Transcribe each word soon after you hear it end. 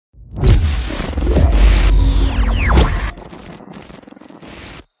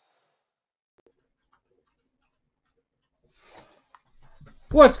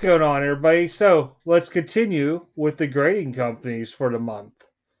What's going on, everybody? So let's continue with the grading companies for the month.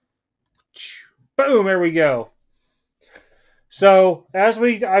 Boom, there we go. So as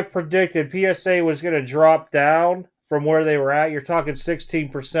I predicted, PSA was going to drop down from where they were at. You're talking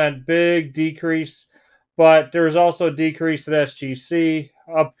 16%, big decrease, but there was also a decrease at SGC.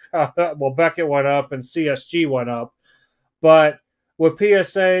 Up, well, Beckett went up and CSG went up, but with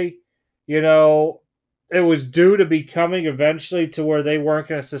PSA, you know, it was due to be coming eventually to where they weren't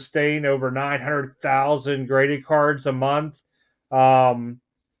going to sustain over 900,000 graded cards a month. Um,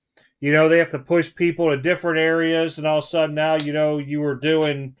 they have to push people to different areas, and all of a sudden now, you were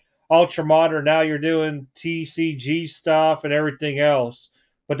doing ultra modern, now you're doing TCG stuff and everything else.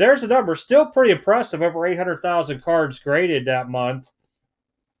 But there's a number, still pretty impressive, over 800,000 cards graded that month.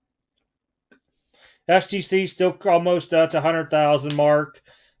 SGC still almost at the 100,000 mark.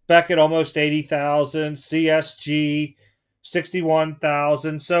 Beckett almost 80,000. CSG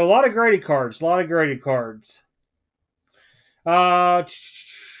 61,000. So a lot of graded cards. A lot of graded cards. Yeah,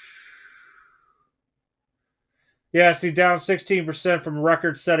 see, down 16% from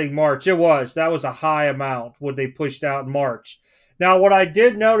record-setting March. It was. That was a high amount what they pushed out in March. Now, what I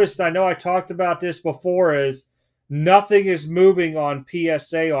did notice, and I know I talked about this before, is nothing is moving on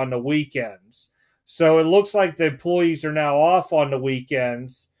PSA on the weekends. So it looks like the employees are now off on the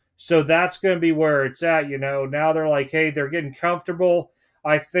weekends. So that's going to be where it's at, Now they're like, hey, they're getting comfortable.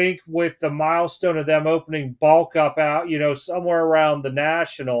 I think with the milestone of them opening bulk up out, somewhere around the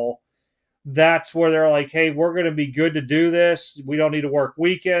National, that's where they're like, hey, we're going to be good to do this. We don't need to work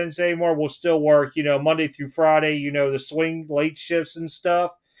weekends anymore. We'll still work, Monday through Friday, the swing late shifts and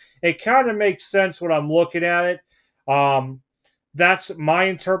stuff. It kind of makes sense when I'm looking at it. That's my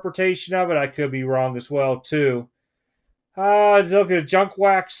interpretation of it. I could be wrong as well, too. Look at Junk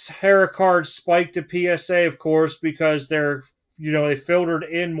Wax Hera cards spiked to PSA, of course, because they filtered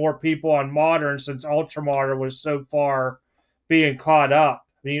in more people on Modern since Ultra Modern was so far being caught up.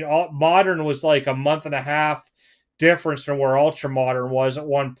 I mean, Modern was like a month and a half difference from where Ultra Modern was at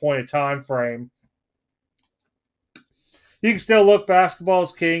one point in time frame. You can still look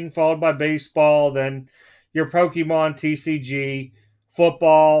basketball's king, followed by baseball, then your Pokemon TCG,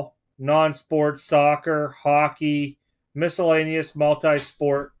 football, non-sports, soccer, hockey, miscellaneous,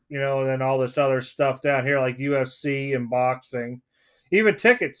 multi-sport, and then all this other stuff down here like UFC and boxing. Even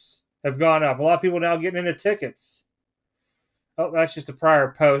tickets have gone up. A lot of people now getting into tickets. Oh, that's just a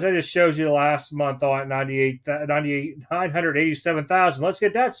prior post. That just shows you the last month on 987,000. Let's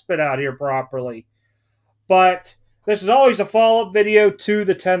get that spit out here properly. But this is always a follow-up video to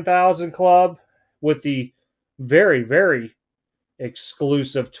the 10,000 Club with the very, very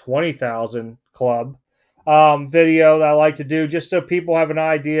exclusive 20,000 Club video that I like to do just so people have an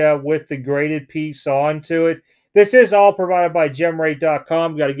idea with the graded piece onto it. This is all provided by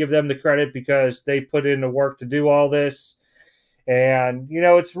gemrate.com. Got to give them the credit because they put in the work to do all this. And,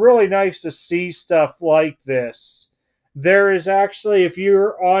 it's really nice to see stuff like this. There is actually, if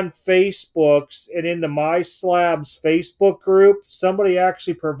you're on Facebooks and in the My Slabs Facebook group, somebody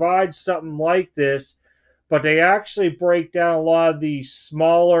actually provides something like this, but they actually break down a lot of the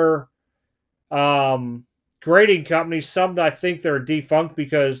smaller grading companies. Some that I think they're defunct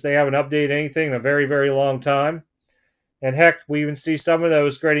because they haven't updated anything in a very, very long time. And heck, we even see some of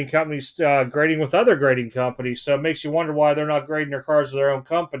those grading companies grading with other grading companies. So it makes you wonder why they're not grading their cars with their own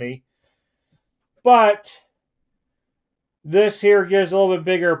company. But this here gives a little bit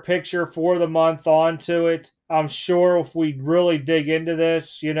bigger picture for the month onto it. I'm sure if we really dig into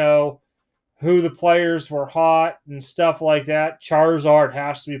this, who the players were hot and stuff like that. Charizard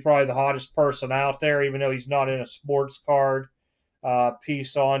has to be probably the hottest person out there, even though he's not in a sports card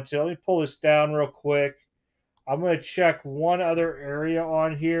piece onto. Let me pull this down real quick. I'm going to check one other area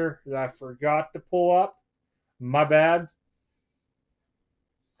on here that I forgot to pull up. My bad.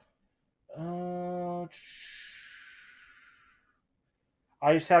 I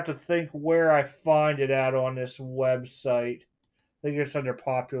just have to think where I find it at on this website. I think it's under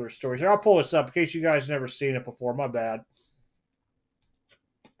popular stories. I'll pull this up in case you guys never seen it before. My bad.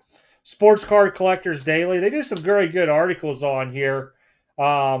 Sports Card Collectors Daily. They do some very good articles on here.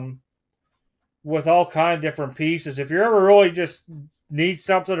 With all kind of different pieces. If you ever really just need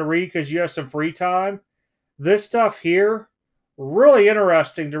something to read because you have some free time, this stuff here, really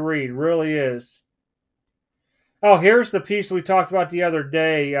interesting to read. Really is. Oh, here's the piece we talked about the other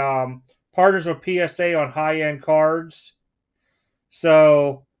day. Partners with PSA on high-end cards.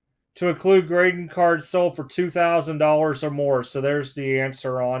 So, to include grading cards sold for $2,000 or more. So, there's the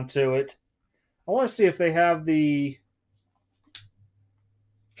answer onto it. I want to see if they have the...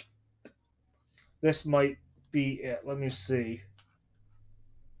 This might be it. Let me see.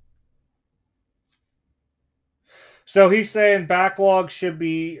 So he's saying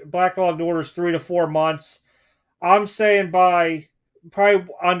backlogged orders 3 to 4 months. I'm saying by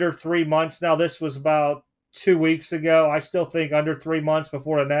probably under 3 months. Now this was about 2 weeks ago. I still think under 3 months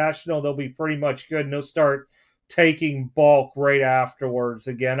before the national, they'll be pretty much good, and they'll start taking bulk right afterwards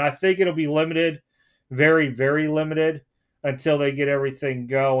again. I think it'll be limited, very, very limited, until they get everything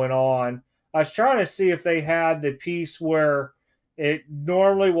going on. I was trying to see if they had the piece where it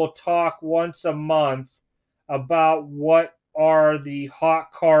normally will talk once a month about what are the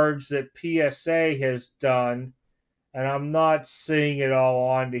hot cards that PSA has done, and I'm not seeing it all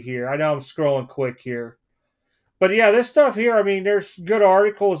onto here. I know I'm scrolling quick here. But yeah, this stuff here, I mean, there's good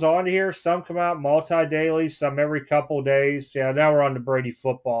articles on here. Some come out multi-daily, some every couple days. Yeah, now we're on to Brady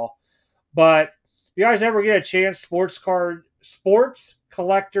football. But if you guys ever get a chance,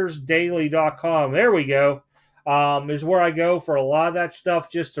 sportscollectorsdaily.com. There we go. Is where I go for a lot of that stuff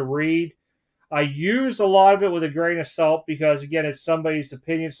just to read. I use a lot of it with a grain of salt because, again, it's somebody's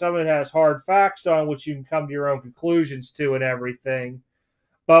opinion. Some of it has hard facts on which you can come to your own conclusions to and everything.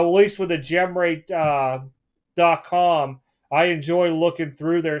 But at least with the gemrate.com, I enjoy looking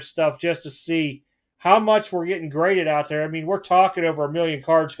through their stuff just to see how much we're getting graded out there. I mean, we're talking over 1 million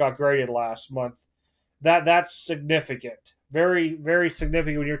cards got graded last month. That's significant. Very, very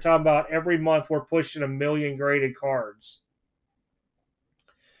significant when you're talking about every month we're pushing 1 million graded cards.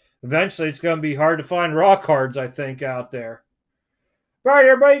 Eventually, it's going to be hard to find raw cards, I think, out there. All right,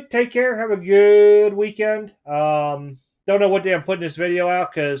 everybody, take care. Have a good weekend. Don't know what day I'm putting this video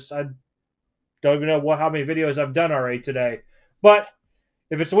out because I don't even know how many videos I've done already today. But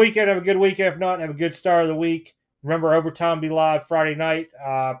if it's a weekend, have a good weekend. If not, have a good start of the week. Remember, Overtime will be live Friday night.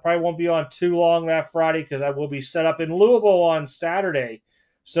 Probably won't be on too long that Friday because I will be set up in Louisville on Saturday.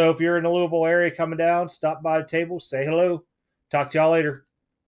 So if you're in the Louisville area coming down, stop by the table, say hello. Talk to y'all later.